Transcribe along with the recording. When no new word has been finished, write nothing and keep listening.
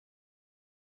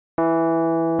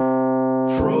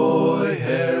Troy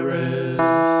Harris.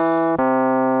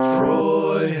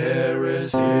 Troy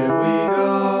Harris, here we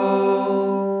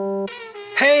go.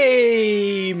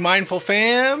 Hey, Mindful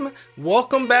fam!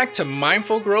 Welcome back to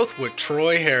Mindful Growth with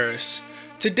Troy Harris.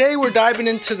 Today we're diving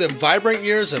into the vibrant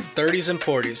years of 30s and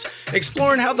 40s,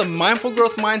 exploring how the mindful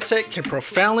growth mindset can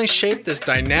profoundly shape this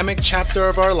dynamic chapter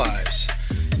of our lives.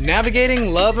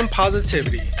 Navigating love and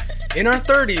positivity. In our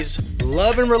 30s,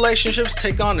 love and relationships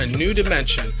take on a new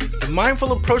dimension. The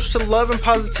mindful approach to love and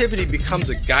positivity becomes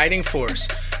a guiding force.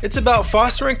 It's about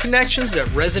fostering connections that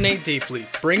resonate deeply,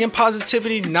 bringing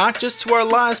positivity not just to our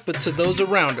lives but to those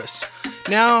around us.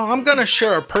 Now, I'm going to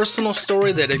share a personal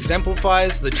story that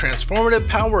exemplifies the transformative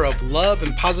power of love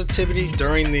and positivity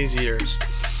during these years.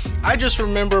 I just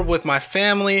remember with my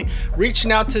family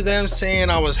reaching out to them saying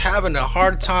I was having a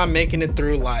hard time making it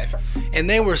through life, and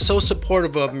they were so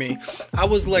supportive of me. I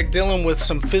was dealing with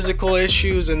some physical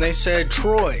issues, and they said,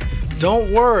 "Troy,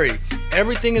 don't worry,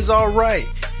 everything is all right.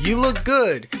 You look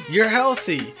good, you're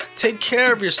healthy, take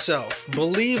care of yourself,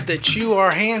 believe that you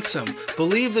are handsome,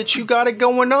 believe that you got it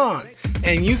going on,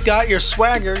 and you got your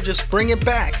swagger, just bring it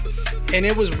back." And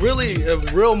it was really a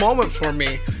real moment for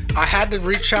me. I had to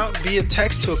reach out via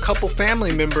text to a couple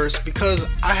family members because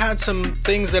I had some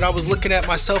things that I was looking at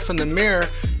myself in the mirror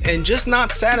and just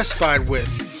not satisfied with.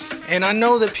 And I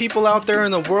know that people out there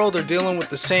in the world are dealing with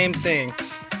the same thing,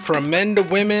 from men to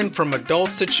women, from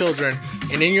adults to children.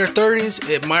 And in your 30s,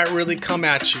 it might really come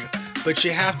at you. But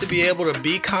you have to be able to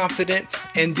be confident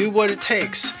and do what it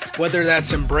takes, whether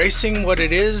that's embracing what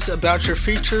it is about your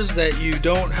features that you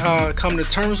don't come to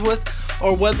terms with,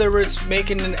 or whether it's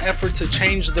making an effort to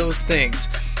change those things.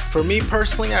 For me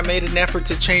personally, I made an effort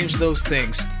to change those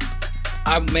things.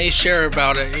 I may share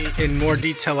about it in more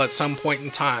detail at some point in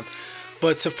time,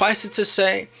 but suffice it to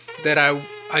say that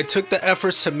I took the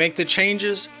efforts to make the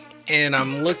changes, and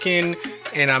I'm looking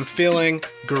and I'm feeling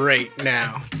great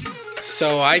now.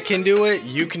 So I can do it,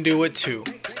 you can do it too.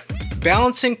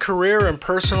 Balancing career and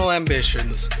personal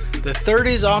ambitions. The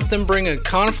 30s often bring a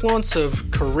confluence of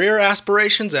career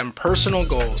aspirations and personal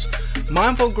goals.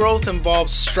 Mindful growth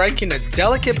involves striking a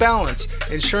delicate balance,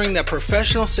 ensuring that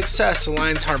professional success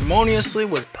aligns harmoniously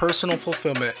with personal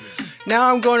fulfillment.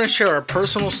 Now I'm going to share a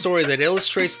personal story that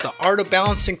illustrates the art of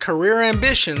balancing career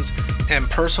ambitions and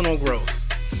personal growth.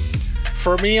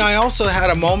 For me, I also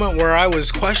had a moment where I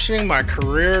was questioning my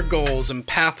career goals and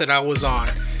path that I was on.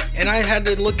 And I had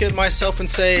to look at myself and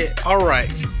say, all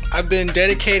right, I've been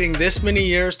dedicating this many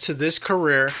years to this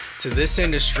career, to this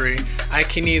industry. I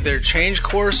can either change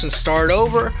course and start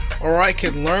over, or I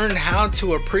can learn how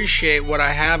to appreciate what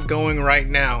I have going right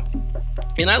now.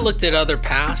 And I looked at other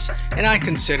paths and I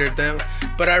considered them,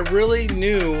 but I really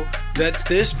knew that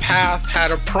this path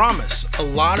had a promise. A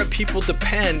lot of people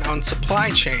depend on supply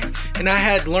chain, and I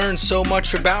had learned so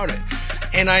much about it.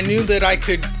 And I knew that I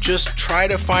could just try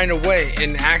to find a way,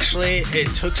 and actually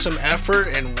it took some effort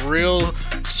and real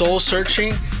soul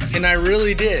searching, and I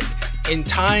really did, in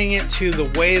tying it to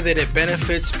the way that it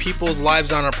benefits people's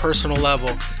lives on a personal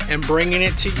level and bringing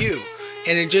it to you.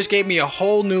 And it just gave me a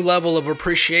whole new level of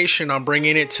appreciation on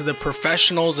bringing it to the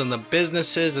professionals and the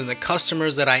businesses and the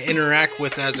customers that I interact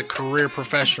with as a career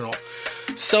professional.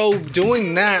 So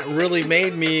doing that really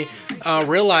made me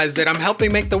realize that I'm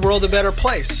helping make the world a better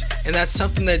place. And that's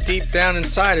something that deep down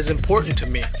inside is important to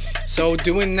me. So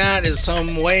doing that is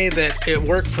some way that it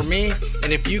worked for me.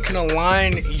 And if you can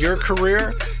align your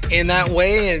career in that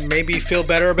way and maybe feel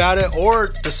better about it, or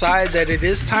decide that it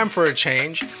is time for a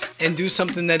change and do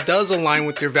something that does align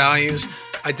with your values,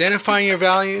 identifying your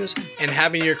values and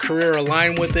having your career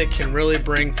align with it can really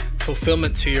bring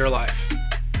fulfillment to your life.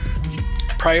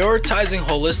 Prioritizing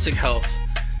holistic health.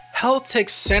 Health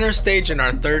takes center stage in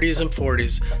our 30s and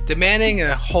 40s, demanding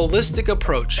a holistic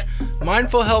approach.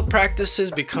 Mindful health practices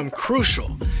become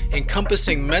crucial,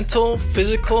 encompassing mental,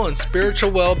 physical, and spiritual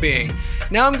well-being.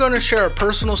 Now I'm going to share a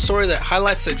personal story that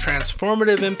highlights the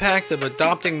transformative impact of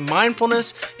adopting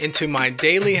mindfulness into my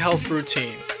daily health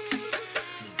routine.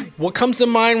 What comes to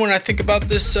mind when I think about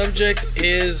this subject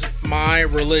is my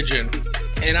religion.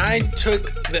 And I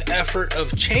took the effort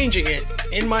of changing it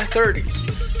in my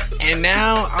 30s. And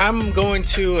now I'm going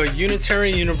to a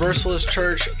Unitarian Universalist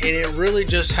church, and it really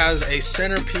just has a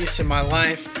centerpiece in my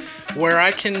life where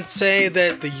I can say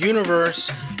that the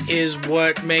universe is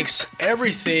what makes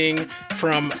everything,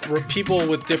 from people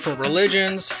with different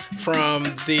religions, from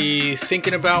the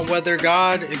thinking about whether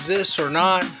God exists or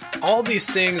not. All these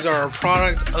things are a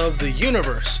product of the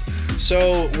universe.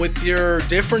 So with your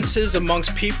differences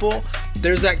amongst people,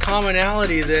 there's that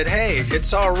commonality that, hey,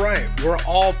 it's all right. We're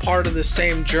all part of the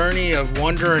same journey of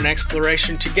wonder and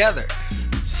exploration together.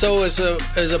 So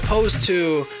as opposed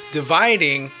to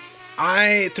dividing,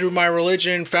 I, through my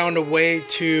religion, found a way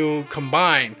to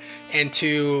combine and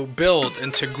to build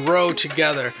and to grow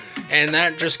together. And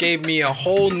that just gave me a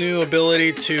whole new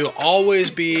ability to always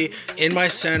be in my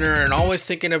center and always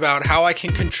thinking about how I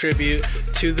can contribute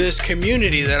to this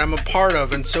community that I'm a part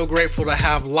of, and so grateful to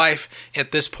have life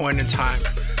at this point in time.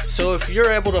 So if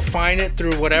you're able to find it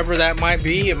through whatever that might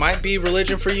be, it might be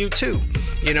religion for you too.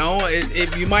 You know,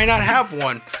 you might not have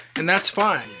one, and that's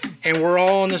fine. And we're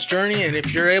all on this journey, and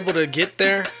if you're able to get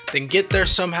there, then get there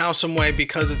somehow, some way,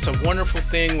 because it's a wonderful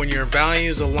thing when your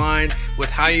values align with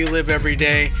how you live every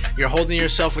day. You're holding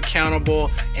yourself accountable,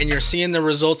 and you're seeing the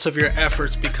results of your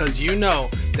efforts, because you know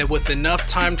that with enough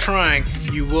time trying,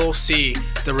 you will see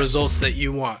the results that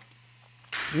you want.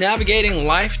 Navigating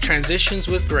life transitions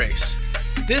with grace.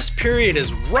 This period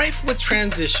is rife with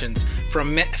transitions,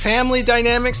 from family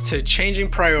dynamics to changing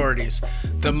priorities.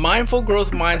 The mindful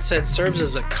growth mindset serves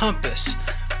as a compass,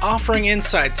 offering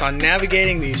insights on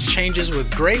navigating these changes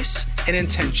with grace and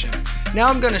intention. Now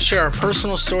I'm going to share a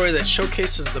personal story that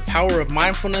showcases the power of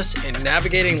mindfulness in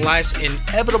navigating life's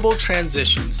inevitable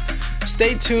transitions.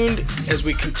 Stay tuned as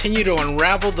we continue to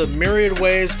unravel the myriad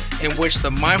ways in which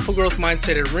the mindful growth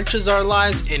mindset enriches our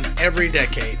lives in every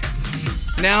decade.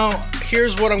 Now,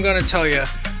 here's what I'm going to tell you.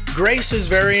 Grace is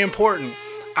very important.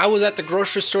 I was at the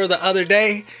grocery store the other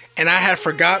day, and I had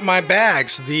forgot my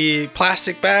bags, the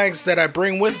plastic bags that I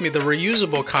bring with me, the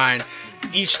reusable kind,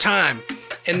 each time.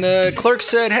 And the clerk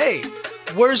said, "Hey,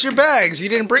 where's your bags? You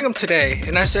didn't bring them today."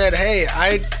 And I said, "Hey,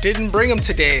 I didn't bring them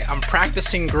today. I'm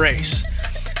practicing grace."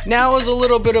 Now it was a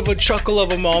little bit of a chuckle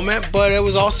of a moment, but it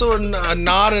was also a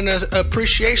nod and an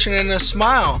appreciation and a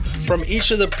smile from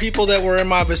each of the people that were in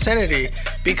my vicinity,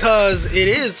 because it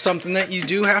is something that you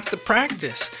do have to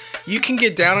practice. You can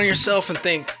get down on yourself and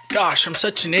think, "Gosh, I'm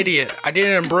such an idiot. I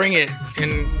didn't bring it,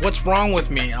 and what's wrong with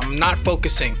me? I'm not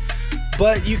focusing."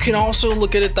 But you can also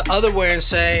look at it the other way and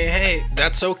say, "Hey,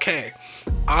 that's okay.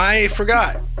 I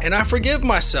forgot, and I forgive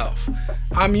myself.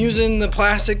 I'm using the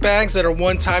plastic bags that are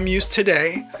one-time use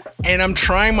today, and I'm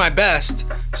trying my best,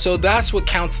 so that's what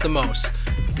counts the most."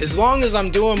 As long as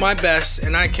I'm doing my best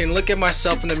and I can look at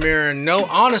myself in the mirror and know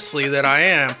honestly that I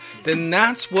am, then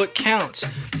that's what counts.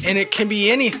 And it can be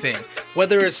anything,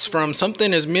 whether it's from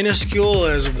something as minuscule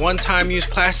as one-time use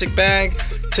plastic bag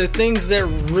to things that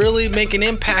really make an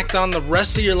impact on the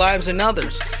rest of your lives and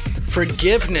others.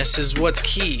 Forgiveness is what's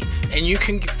key, and you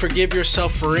can forgive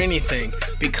yourself for anything,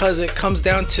 because it comes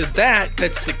down to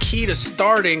that's the key to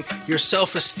starting your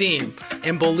self-esteem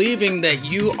and believing that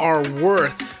you are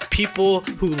worth people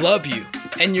who love you,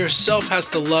 and yourself has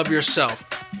to love yourself.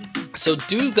 So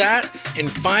do that and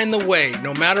find the way,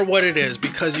 no matter what it is,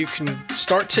 because you can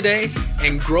start today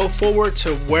and grow forward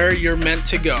to where you're meant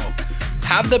to go.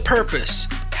 Have the purpose,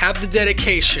 have the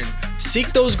dedication,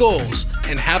 seek those goals,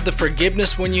 and have the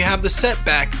forgiveness when you have the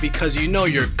setback, because you know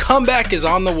your comeback is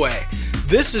on the way.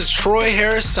 This is Troy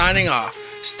Harris signing off.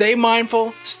 Stay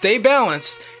mindful, stay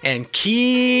balanced, and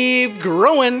keep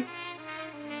growing.